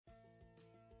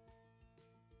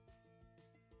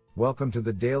Welcome to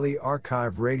the Daily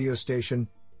Archive radio station,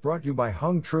 brought to you by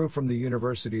Hung Tru from the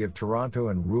University of Toronto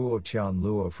and Ruo Tian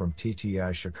Luo from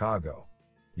TTI Chicago.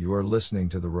 You are listening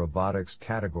to the robotics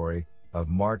category of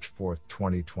March 4,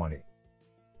 2020.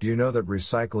 Do you know that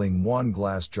recycling one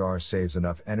glass jar saves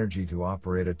enough energy to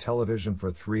operate a television for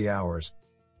 3 hours?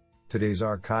 Today's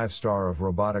archive star of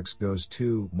robotics goes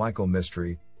to Michael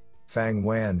Mistry, Fang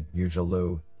Wan, Yuzha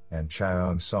Liu, and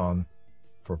Chiang Song,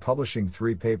 for publishing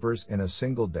 3 papers in a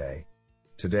single day.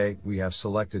 Today, we have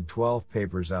selected 12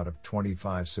 papers out of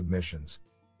 25 submissions.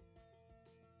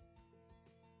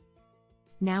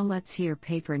 Now let's hear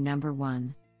paper number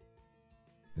 1.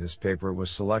 This paper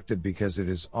was selected because it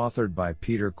is authored by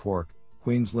Peter Cork,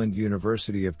 Queensland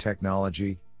University of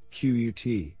Technology, QUT.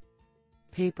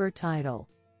 Paper title: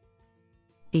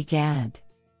 EGAD.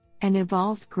 An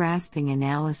Evolved Grasping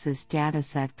Analysis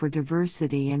Dataset for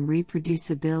Diversity and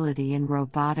Reproducibility in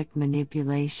Robotic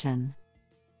Manipulation.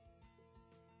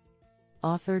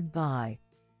 Authored by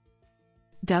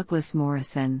Douglas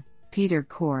Morrison, Peter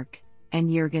Cork, and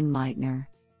Jürgen Leitner.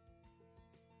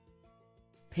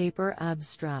 Paper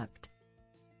abstract: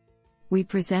 We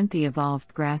present the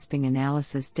Evolved Grasping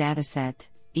Analysis Dataset,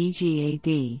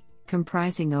 EGAD,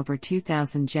 comprising over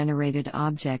 2,000 generated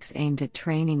objects aimed at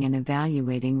training and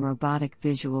evaluating robotic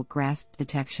visual grasp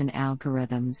detection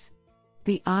algorithms.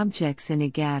 The objects in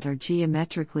EGAD are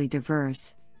geometrically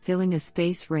diverse, filling a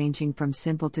space ranging from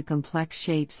simple to complex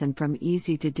shapes and from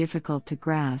easy to difficult to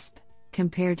grasp,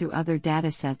 compared to other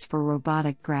datasets for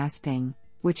robotic grasping,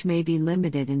 which may be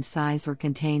limited in size or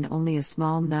contain only a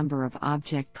small number of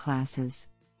object classes.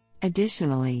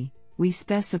 Additionally, we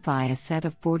specify a set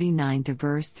of 49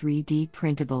 diverse 3D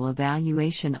printable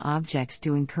evaluation objects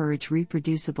to encourage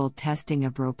reproducible testing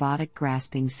of robotic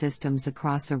grasping systems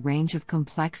across a range of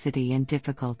complexity and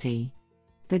difficulty.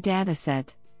 The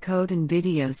dataset, code and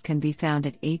videos can be found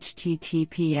at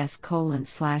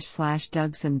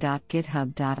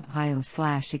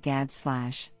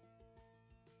https://dugsum.github.io/egad/.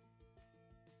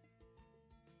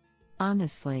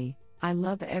 Honestly, I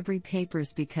love every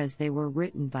papers because they were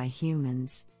written by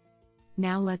humans.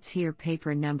 Now let's hear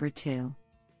paper number 2.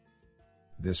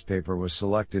 This paper was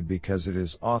selected because it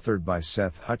is authored by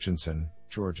Seth Hutchinson,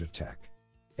 Georgia Tech,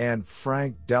 and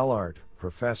Frank Dellart,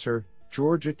 Professor,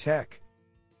 Georgia Tech.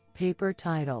 Paper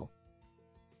title: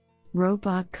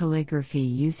 Robot Calligraphy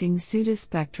Using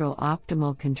Pseudospectral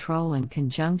Optimal Control in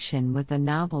Conjunction with a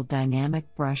Novel Dynamic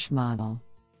Brush Model.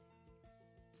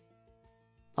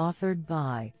 Authored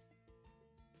by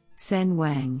Sen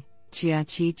Wang,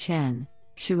 Jiaqi Chen,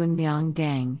 Xuanliang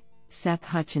Deng, Seth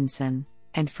Hutchinson,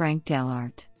 and Frank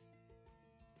Dellart.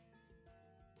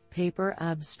 Paper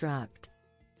abstract: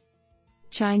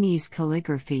 Chinese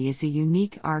calligraphy is a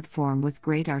unique art form with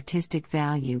great artistic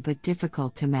value but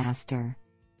difficult to master.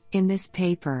 In this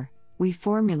paper, we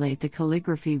formulate the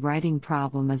calligraphy writing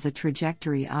problem as a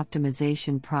trajectory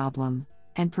optimization problem,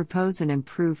 and propose an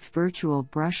improved virtual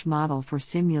brush model for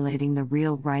simulating the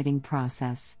real writing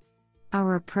process.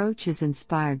 Our approach is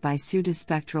inspired by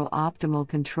pseudospectral optimal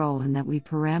control in that we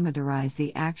parameterize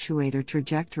the actuator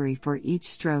trajectory for each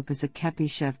stroke as a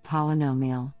Khebyshev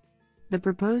polynomial. The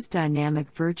proposed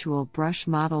dynamic virtual brush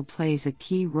model plays a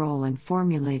key role in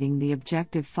formulating the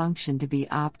objective function to be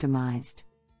optimized.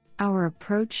 Our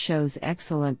approach shows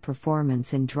excellent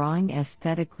performance in drawing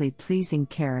aesthetically pleasing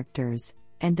characters,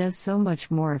 and does so much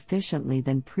more efficiently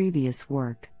than previous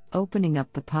work, opening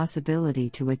up the possibility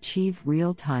to achieve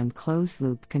real-time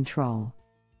closed-loop control.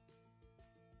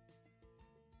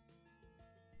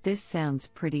 This sounds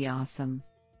pretty awesome.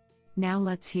 Now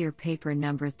let's hear paper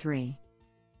number 3.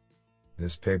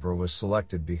 This paper was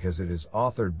selected because it is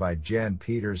authored by Jan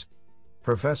Peters,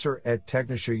 Professor at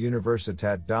Technische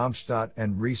Universität Darmstadt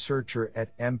and researcher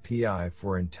at MPI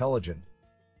for Intelligent.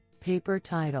 Paper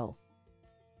title: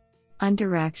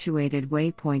 Underactuated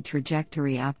Waypoint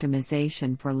Trajectory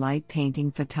Optimization for Light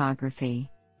Painting Photography.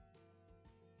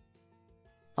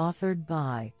 Authored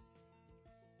by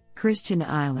Christian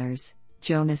Eilers,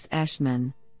 Jonas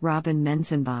Eschmann, Robin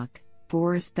Menzenbach,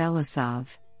 Boris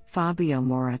Belousov, Fabio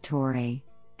Moratore,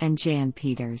 and Jan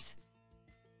Peters.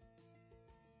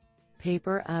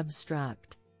 Paper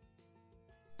abstract: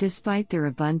 Despite their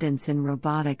abundance in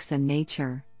robotics and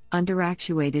nature,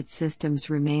 underactuated systems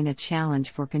remain a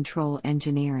challenge for control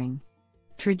engineering.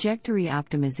 Trajectory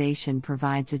optimization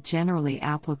provides a generally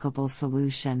applicable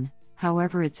solution,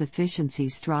 however its efficiency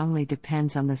strongly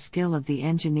depends on the skill of the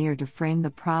engineer to frame the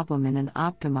problem in an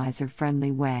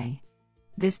optimizer-friendly way.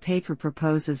 This paper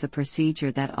proposes a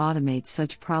procedure that automates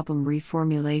such problem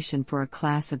reformulation for a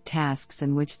class of tasks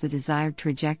in which the desired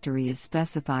trajectory is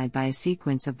specified by a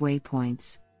sequence of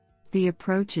waypoints. The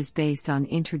approach is based on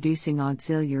introducing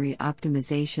auxiliary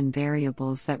optimization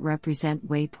variables that represent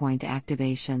waypoint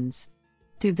activations.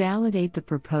 To validate the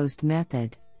proposed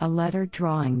method, a letter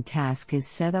drawing task is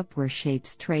set up where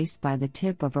shapes traced by the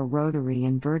tip of a rotary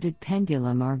inverted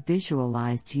pendulum are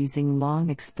visualized using long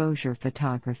exposure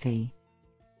photography.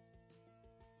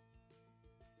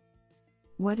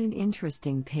 What an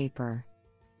interesting paper!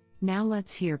 Now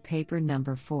let's hear paper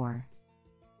number 4.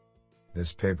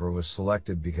 This paper was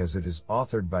selected because it is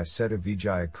authored by Sethu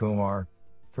Vijayakumar,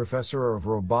 Professor of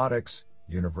Robotics,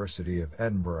 University of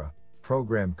Edinburgh,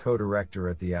 Program Co-Director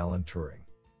at the Alan Turing.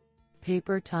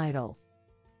 Paper title: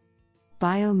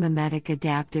 Biomimetic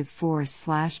Adaptive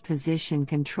Force/Position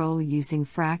Control Using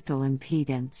Fractal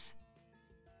Impedance.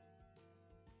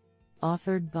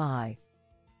 Authored by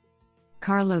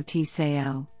Carlo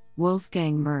Tiseo,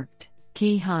 Wolfgang Merkt,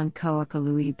 Kihan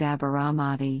Koakalui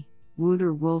Babaramati,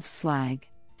 Wouter Wolf Slag,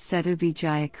 Sethu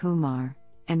Vijayakumar,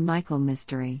 and Michael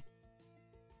Mystery.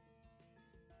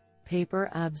 Paper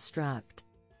abstract: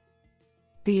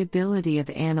 The ability of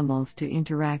animals to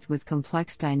interact with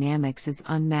complex dynamics is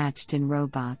unmatched in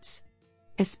robots.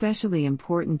 Especially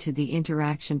important to the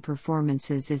interaction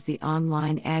performances is the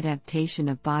online adaptation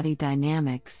of body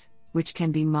dynamics, which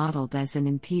can be modeled as an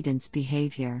impedance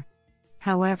behavior.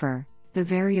 However, the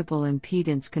variable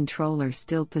impedance controller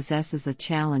still possesses a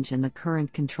challenge in the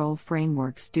current control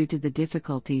frameworks due to the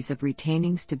difficulties of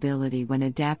retaining stability when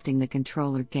adapting the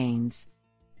controller gains.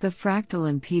 The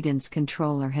fractal impedance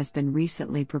controller has been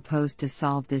recently proposed to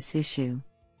solve this issue.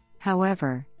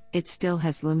 However, it still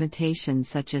has limitations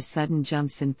such as sudden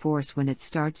jumps in force when it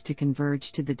starts to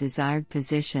converge to the desired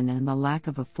position and the lack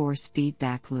of a force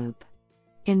feedback loop.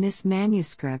 In this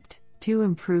manuscript, 2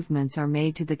 improvements are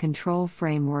made to the control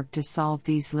framework to solve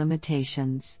these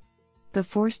limitations. The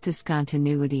force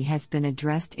discontinuity has been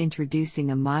addressed,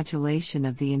 introducing a modulation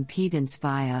of the impedance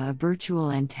via a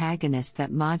virtual antagonist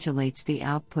that modulates the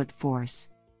output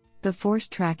force. The force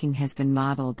tracking has been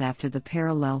modeled after the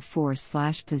parallel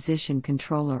force/position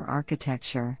controller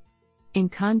architecture. In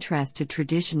contrast to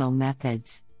traditional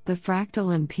methods, the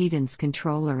fractal impedance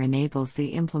controller enables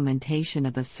the implementation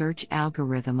of a search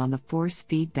algorithm on the force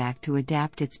feedback to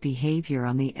adapt its behavior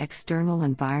on the external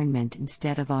environment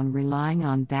instead of on relying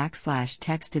on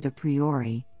 /texted a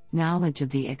priori knowledge of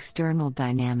the external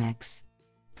dynamics.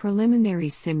 Preliminary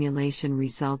simulation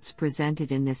results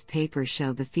presented in this paper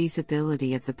show the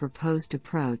feasibility of the proposed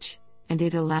approach, and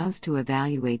it allows to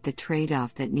evaluate the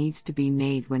trade-off that needs to be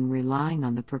made when relying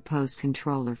on the proposed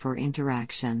controller for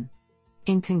interaction.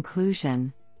 In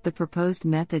conclusion, the proposed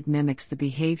method mimics the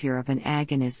behavior of an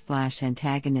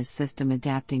agonist/antagonist system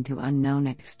adapting to unknown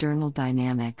external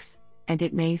dynamics, and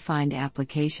it may find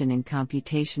application in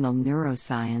computational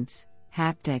neuroscience,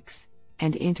 haptics,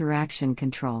 and interaction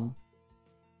control.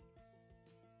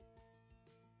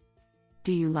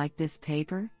 Do you like this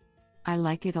paper? I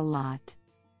like it a lot.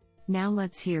 Now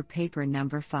let's hear paper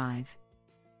number 5.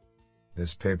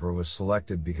 This paper was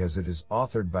selected because it is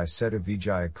authored by Sethu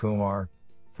Vijayakumar,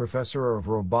 Professor of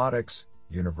Robotics,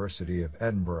 University of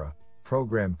Edinburgh,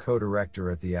 Program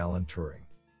Co-Director at the Alan Turing.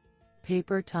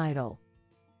 Paper title: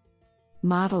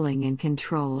 Modeling and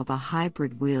Control of a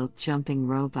Hybrid Wheeled Jumping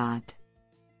Robot.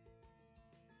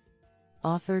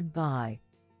 Authored by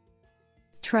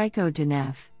Triko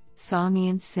Danev,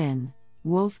 Saumian Sin,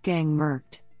 Wolfgang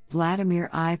Merkt, Vladimir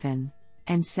Ivan,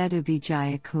 and Sethu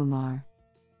Vijayakumar.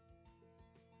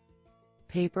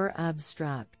 Paper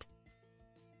abstract: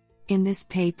 In this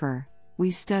paper,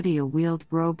 we study a wheeled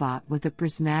robot with a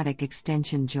prismatic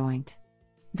extension joint.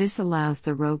 This allows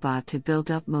the robot to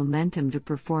build up momentum to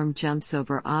perform jumps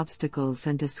over obstacles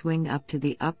and to swing up to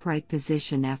the upright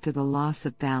position after the loss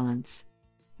of balance.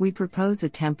 We propose a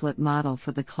template model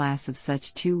for the class of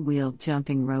such 2-wheeled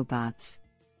jumping robots.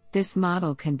 This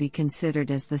model can be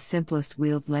considered as the simplest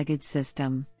wheeled-legged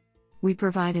system. We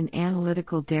provide an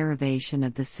analytical derivation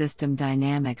of the system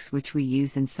dynamics which we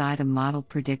use inside a Model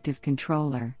Predictive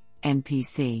Controller,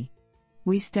 MPC.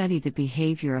 We study the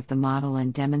behavior of the model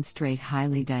and demonstrate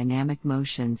highly dynamic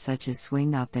motions such as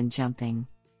swing up and jumping.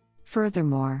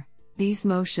 Furthermore, these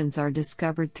motions are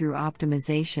discovered through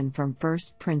optimization from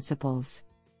first principles.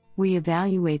 We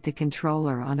evaluate the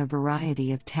controller on a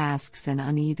variety of tasks and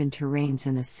uneven terrains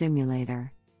in a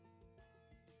simulator.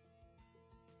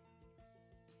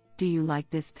 Do you like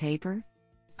this paper?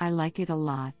 I like it a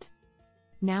lot.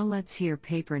 Now let's hear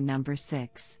paper number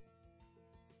 6.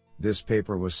 This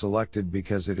paper was selected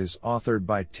because it is authored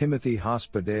by Timothy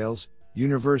Hospedales,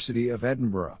 University of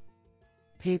Edinburgh.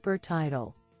 Paper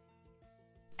title: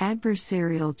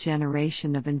 Adversarial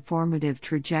Generation of Informative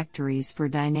Trajectories for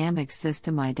Dynamic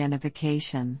System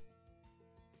Identification.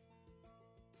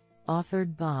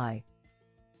 Authored by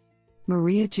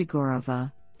Maria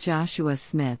Jegorova, Joshua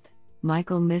Smith,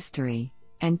 Michael Mystery,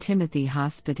 and Timothy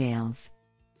Hospitales.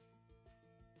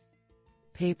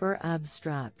 Paper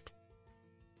Abstract.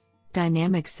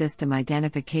 Dynamic system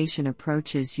identification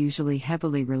approaches usually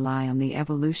heavily rely on the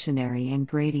evolutionary and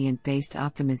gradient-based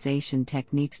optimization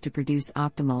techniques to produce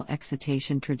optimal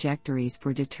excitation trajectories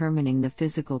for determining the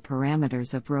physical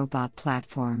parameters of robot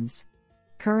platforms.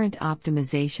 Current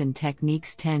optimization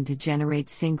techniques tend to generate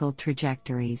single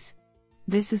trajectories.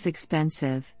 This is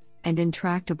expensive and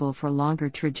intractable for longer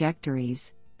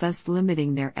trajectories, thus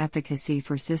limiting their efficacy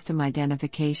for system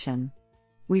identification.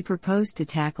 We propose to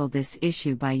tackle this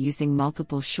issue by using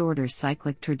multiple shorter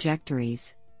cyclic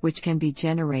trajectories, which can be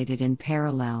generated in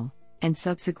parallel, and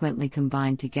subsequently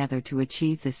combined together to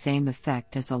achieve the same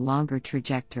effect as a longer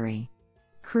trajectory.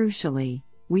 Crucially,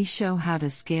 we show how to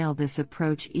scale this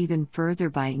approach even further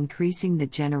by increasing the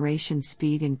generation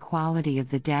speed and quality of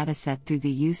the dataset through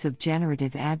the use of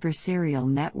generative adversarial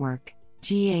network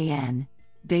 (GAN)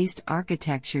 based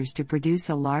architectures to produce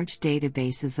a large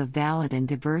databases of valid and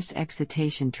diverse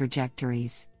excitation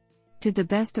trajectories. To the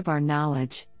best of our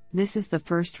knowledge, this is the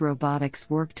first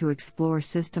robotics work to explore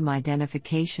system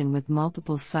identification with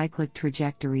multiple cyclic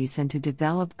trajectories and to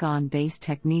develop GAN-based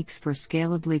techniques for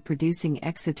scalably producing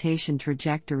excitation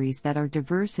trajectories that are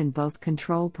diverse in both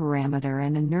control parameter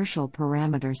and inertial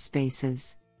parameter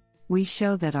spaces. We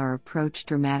show that our approach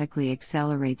dramatically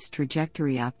accelerates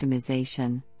trajectory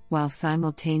optimization, while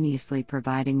simultaneously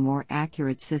providing more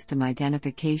accurate system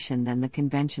identification than the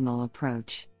conventional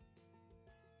approach.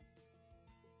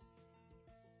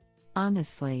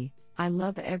 Honestly, I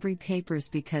love every papers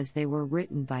because they were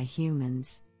written by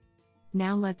humans.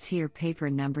 Now let's hear paper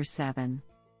number 7.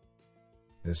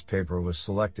 This paper was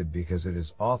selected because it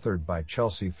is authored by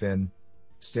Chelsea Finn,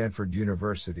 Stanford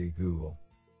University, Google.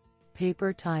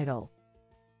 Paper title: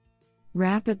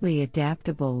 Rapidly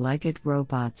Adaptable Liget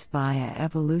Robots via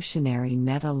Evolutionary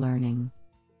Meta-Learning.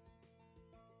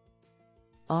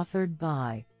 Authored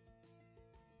by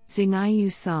Xingyu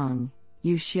Song,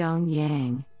 Yuxiang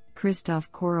Yang,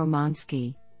 Christoph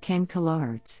Koromansky, Ken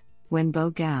Collards,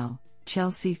 Wenbo Gao,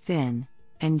 Chelsea Finn,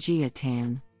 and Jia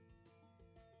Tan.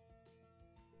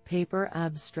 Paper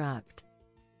Abstract.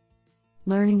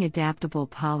 Learning adaptable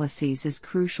policies is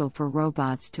crucial for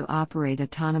robots to operate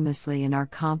autonomously in our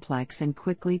complex and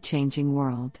quickly changing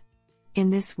world. In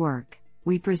this work,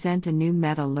 we present a new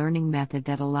meta-learning method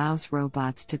that allows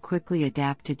robots to quickly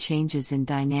adapt to changes in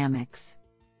dynamics.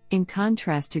 In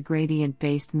contrast to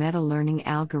gradient-based meta-learning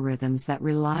algorithms that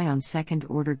rely on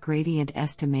second-order gradient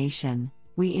estimation,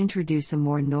 we introduce a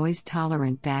more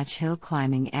noise-tolerant batch hill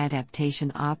climbing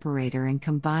adaptation operator and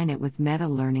combine it with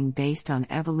meta-learning based on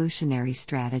evolutionary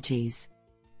strategies.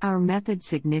 Our method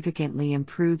significantly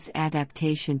improves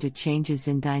adaptation to changes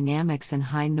in dynamics and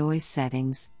high noise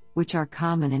settings, which are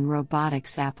common in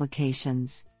robotics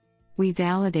applications. We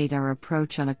validate our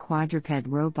approach on a quadruped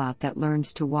robot that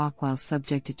learns to walk while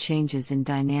subject to changes in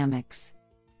dynamics.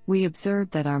 We observe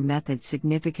that our method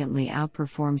significantly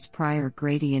outperforms prior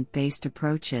gradient-based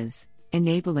approaches,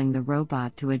 enabling the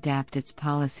robot to adapt its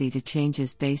policy to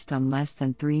changes based on less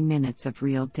than 3 minutes of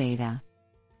real data.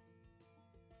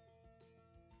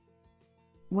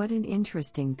 What an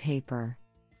interesting paper.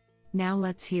 Now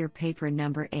let's hear paper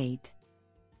number 8.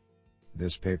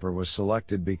 This paper was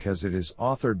selected because it is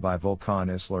authored by Volkan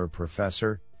Isler,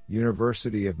 Professor,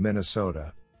 University of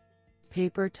Minnesota.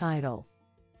 Paper title: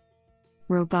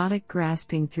 Robotic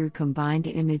Grasping Through Combined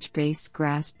Image-Based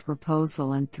Grasp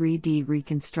Proposal and 3D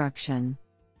Reconstruction.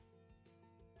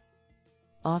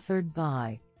 Authored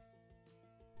by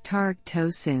Tarek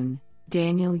Tosun,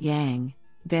 Daniel Yang,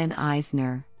 Ben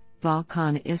Eisner,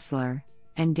 Volkan Isler,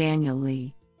 and Daniel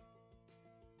Lee.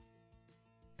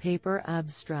 Paper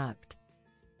Abstract.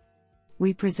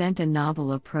 We present a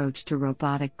novel approach to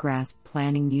robotic grasp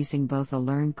planning using both a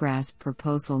learned grasp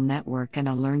proposal network and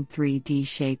a learned 3D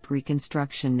shape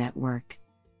reconstruction network.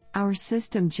 Our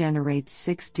system generates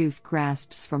 6 DOF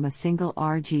grasps from a single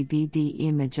RGBD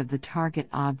image of the target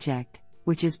object,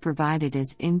 which is provided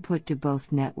as input to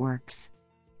both networks.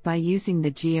 By using the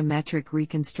geometric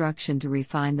reconstruction to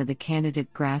refine the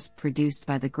candidate grasp produced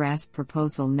by the grasp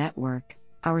proposal network,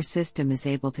 our system is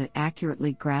able to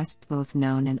accurately grasp both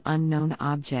known and unknown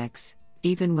objects,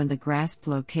 even when the grasp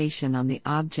location on the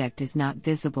object is not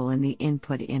visible in the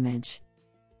input image.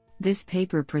 This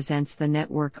paper presents the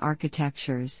network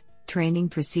architectures, training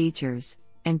procedures,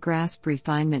 and grasp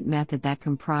refinement method that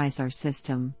comprise our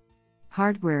system.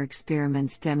 Hardware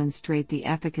experiments demonstrate the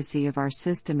efficacy of our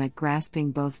system at grasping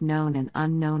both known and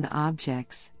unknown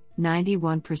objects,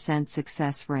 91%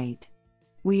 success rate.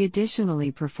 We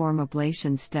additionally perform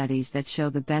ablation studies that show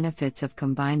the benefits of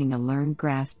combining a learned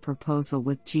grasp proposal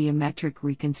with geometric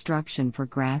reconstruction for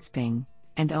grasping,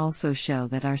 and also show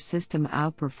that our system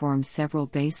outperforms several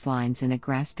baselines in a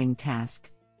grasping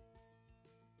task.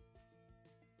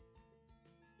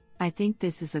 I think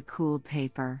this is a cool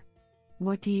paper.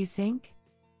 What do you think?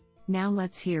 Now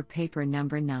let's hear paper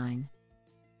number 9.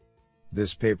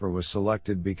 This paper was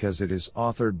selected because it is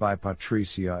authored by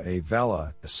Patricia A.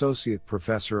 Vela, Associate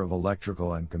Professor of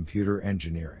Electrical and Computer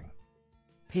Engineering.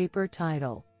 Paper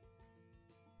title: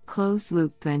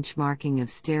 Closed-loop benchmarking of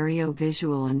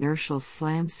stereo-visual inertial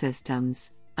SLAM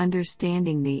systems,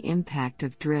 understanding the impact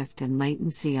of drift and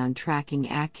latency on tracking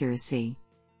accuracy.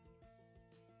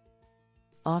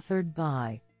 Authored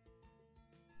by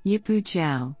Yipu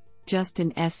Zhao,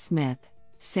 Justin S. Smith,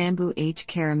 Sambu H.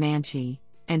 Karamanchi,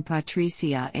 and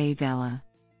Patricia A. Vela.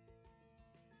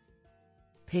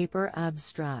 Paper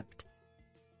abstract: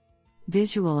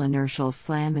 Visual inertial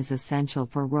SLAM is essential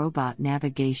for robot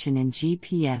navigation in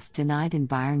GPS-denied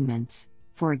environments,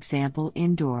 for example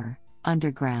indoor,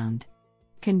 underground.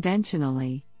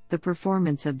 Conventionally, the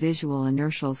performance of visual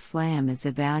inertial SLAM is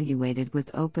evaluated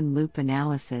with open-loop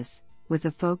analysis, with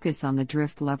a focus on the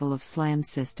drift level of SLAM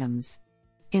systems.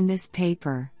 In this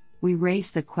paper, we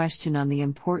raise the question on the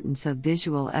importance of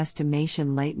visual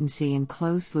estimation latency in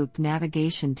closed-loop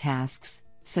navigation tasks,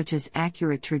 such as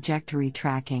accurate trajectory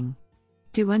tracking.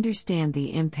 To understand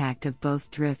the impact of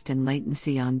both drift and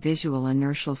latency on visual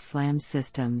inertial SLAM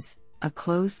systems, a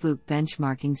closed-loop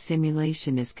benchmarking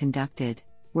simulation is conducted,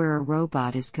 where a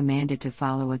robot is commanded to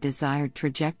follow a desired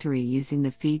trajectory using the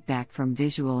feedback from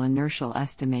visual inertial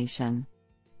estimation.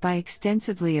 By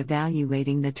extensively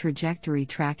evaluating the trajectory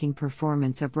tracking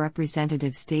performance of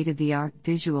representative state-of-the-art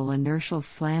visual inertial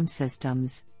SLAM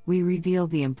systems, we reveal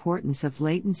the importance of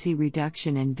latency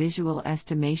reduction and visual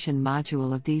estimation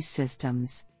module of these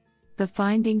systems. The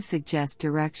findings suggest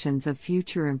directions of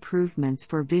future improvements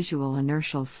for visual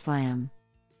inertial SLAM.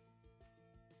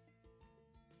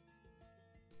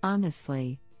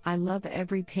 Honestly, I love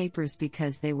every papers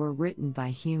because they were written by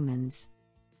humans.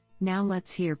 Now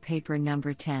let's hear paper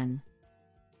number 10.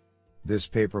 This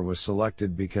paper was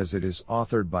selected because it is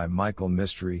authored by Michael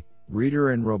Mistry,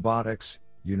 Reader in Robotics,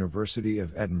 University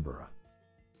of Edinburgh.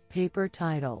 Paper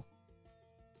title: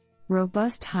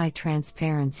 Robust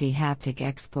high-transparency haptic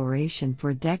exploration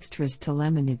for dexterous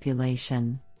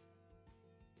telemanipulation.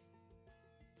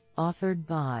 Authored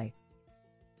by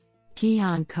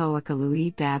Kihan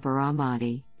Koakalu'i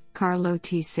Babaramati, Carlo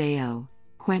Tiseo,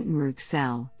 Quentin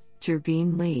Ruxell,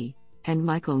 Jerbeen Lee, and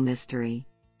Michael Mistry.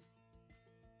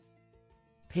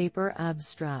 Paper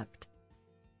abstract: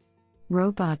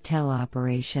 Robot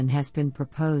teleoperation has been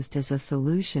proposed as a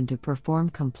solution to perform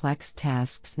complex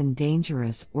tasks in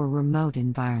dangerous or remote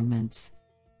environments.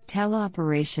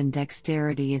 Teleoperation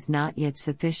dexterity is not yet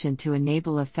sufficient to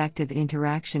enable effective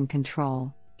interaction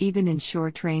control, even in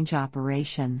short-range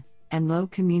operation, and low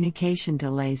communication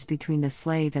delays between the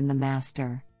slave and the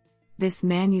master. This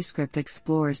manuscript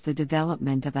explores the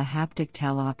development of a haptic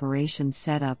teleoperation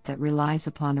setup that relies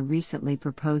upon a recently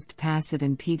proposed passive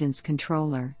impedance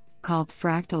controller, called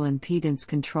Fractal Impedance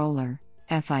Controller,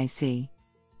 FIC.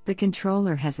 The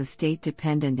controller has a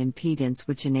state-dependent impedance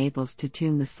which enables to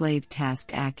tune the slave task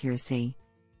accuracy.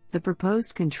 The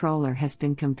proposed controller has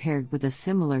been compared with a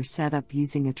similar setup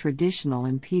using a traditional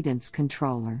impedance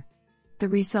controller. The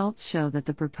results show that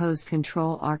the proposed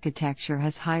control architecture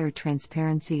has higher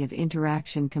transparency of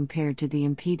interaction compared to the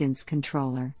impedance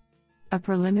controller. A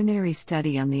preliminary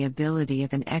study on the ability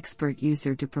of an expert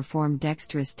user to perform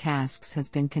dexterous tasks has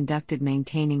been conducted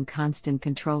maintaining constant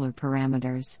controller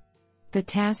parameters. The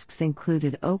tasks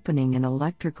included opening an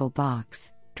electrical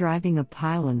box, driving a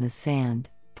pile in the sand,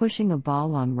 pushing a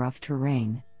ball on rough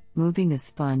terrain, moving a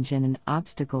sponge in an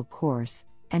obstacle course,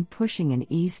 and pushing an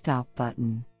e-stop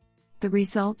button. The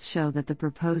results show that the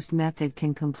proposed method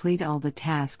can complete all the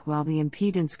tasks while the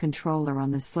impedance controller on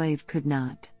the slave could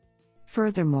not.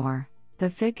 Furthermore, the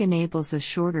FIC enables a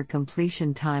shorter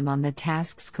completion time on the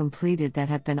tasks completed that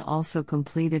have been also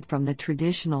completed from the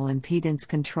traditional impedance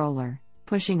controller,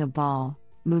 pushing a ball,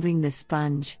 moving the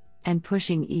sponge, and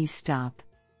pushing e-stop.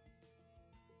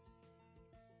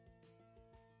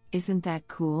 Isn't that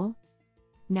cool?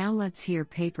 Now let's hear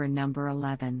paper number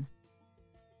 11.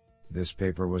 This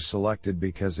paper was selected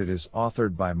because it is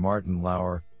authored by Martin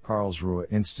Lauer, Karlsruhe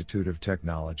Institute of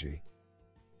Technology.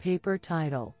 Paper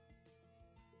title: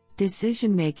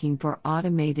 Decision-making for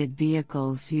automated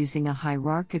vehicles using a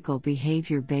hierarchical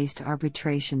behavior-based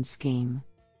arbitration scheme.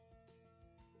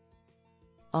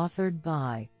 Authored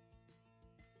by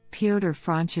Piotr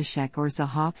Franciszek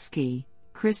Orzechowski,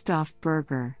 Christoph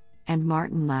Berger, and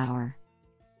Martin Lauer.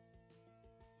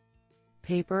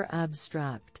 Paper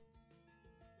abstract.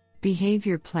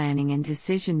 Behavior planning and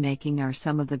decision-making are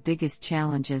some of the biggest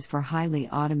challenges for highly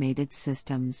automated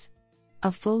systems.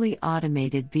 A fully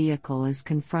automated vehicle is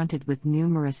confronted with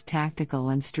numerous tactical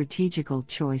and strategical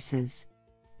choices.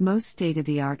 Most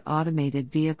state-of-the-art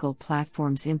automated vehicle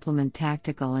platforms implement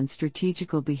tactical and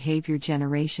strategical behavior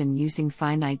generation using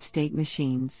finite state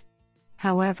machines.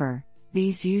 However,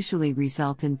 these usually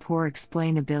result in poor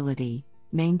explainability,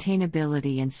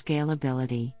 maintainability, and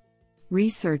scalability.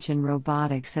 Research in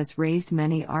robotics has raised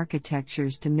many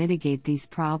architectures to mitigate these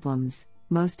problems,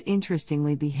 most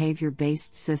interestingly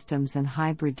behavior-based systems and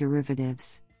hybrid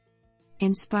derivatives.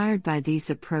 Inspired by these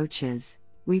approaches,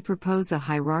 we propose a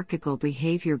hierarchical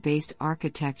behavior-based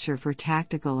architecture for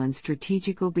tactical and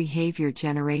strategical behavior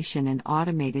generation and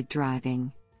automated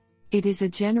driving. It is a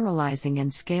generalizing and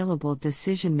scalable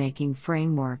decision-making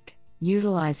framework,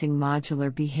 utilizing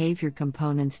modular behavior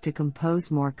components to compose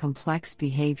more complex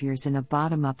behaviors in a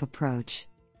bottom-up approach.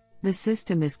 The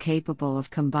system is capable of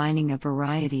combining a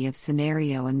variety of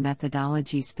scenario and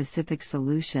methodology-specific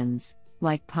solutions,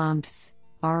 like POMPs,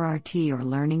 RRT or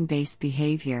learning-based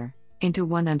behavior, into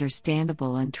one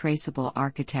understandable and traceable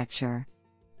architecture.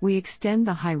 We extend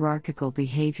the hierarchical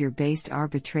behavior-based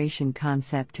arbitration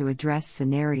concept to address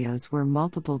scenarios where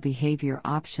multiple behavior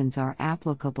options are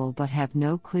applicable but have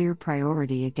no clear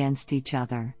priority against each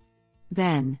other.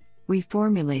 Then, we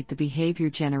formulate the behavior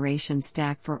generation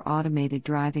stack for automated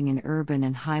driving in urban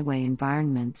and highway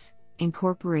environments,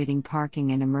 incorporating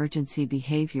parking and emergency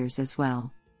behaviors as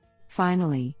well.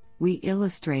 Finally, we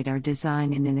illustrate our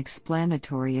design in an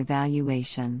explanatory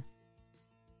evaluation.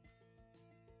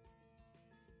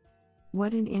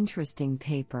 What an interesting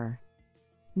paper.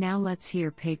 Now let's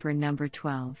hear paper number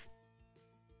 12.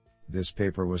 This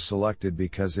paper was selected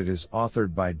because it is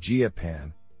authored by Jia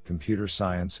Pan, Computer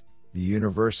Science, the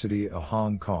University of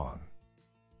Hong Kong.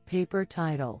 Paper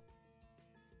title: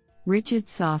 Rigid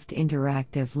Soft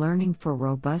Interactive Learning for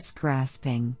Robust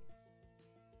Grasping.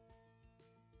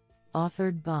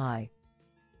 Authored by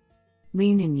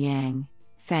Linan Yang,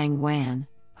 Fang Wan,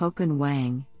 Hokan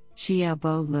Wang,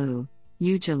 Xiaobo Lu,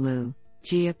 Yuja Lu,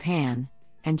 Jia Pan,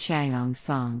 and Xiaoyong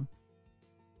Song.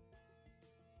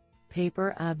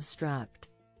 Paper abstract.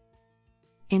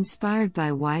 Inspired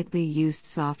by widely used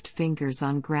soft fingers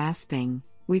on grasping,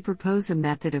 we propose a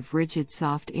method of rigid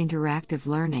soft interactive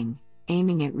learning,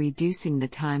 aiming at reducing the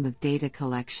time of data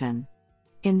collection.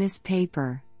 In this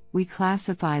paper, we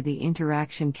classify the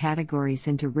interaction categories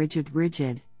into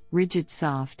rigid-rigid,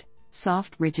 rigid-soft,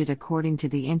 soft-rigid according to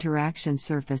the interaction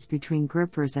surface between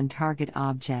grippers and target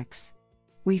objects.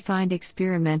 We find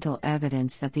experimental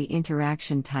evidence that the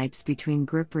interaction types between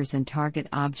grippers and target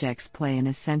objects play an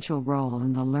essential role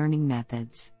in the learning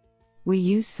methods. We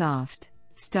use soft,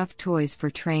 stuffed toys for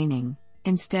training,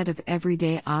 instead of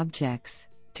everyday objects,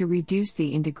 to reduce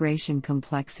the integration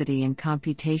complexity and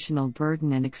computational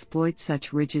burden and exploit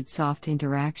such rigid-soft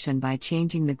interaction by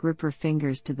changing the gripper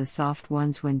fingers to the soft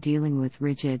ones when dealing with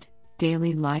rigid,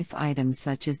 daily life items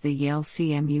such as the Yale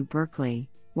CMU Berkeley,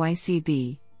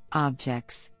 YCB,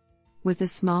 objects. With a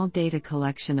small data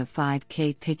collection of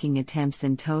 5K picking attempts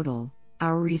in total,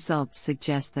 our results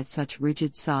suggest that such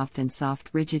rigid-soft and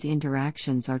soft-rigid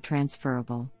interactions are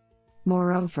transferable.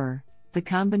 Moreover, the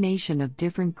combination of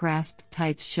different grasp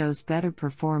types shows better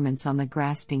performance on the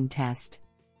grasping test.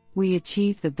 We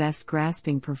achieve the best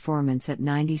grasping performance at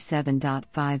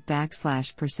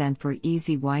 97.5% for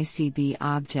easy YCB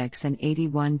objects and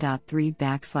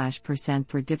 81.3%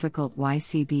 for difficult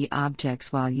YCB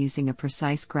objects while using a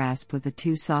precise grasp with a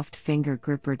 2 soft finger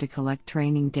gripper to collect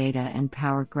training data and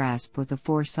power grasp with a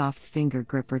 4 soft finger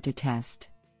gripper to test.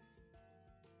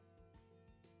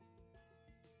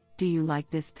 Do you like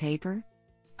this paper?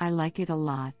 I like it a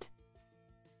lot.